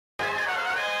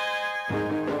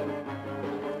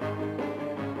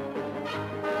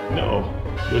no.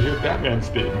 You'll hear Batman's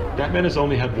theme. Batman has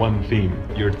only had one theme.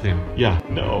 Your theme. Yeah,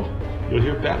 no. You'll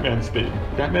hear Batman's theme.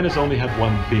 Batman has only had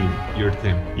one theme. Your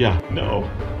theme. Yeah, no.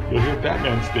 You'll hear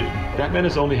Batman's theme. Batman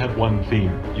has only had one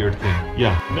theme. Your theme.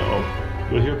 Yeah, no.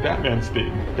 You'll hear Batman's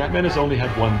theme. Batman has only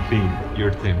had one theme.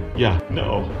 Your theme. Yeah,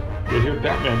 no. You'll hear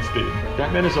Batman's theme.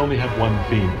 Batman has only had one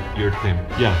theme. Your theme.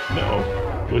 Yeah, no.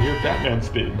 You'll hear Batman's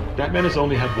theme. Batman has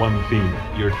only had one theme.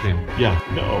 Your theme. Yeah,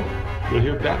 no. You'll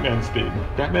hear Batman's theme.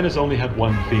 Batman has only had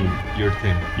one theme. Your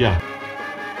theme. Yeah.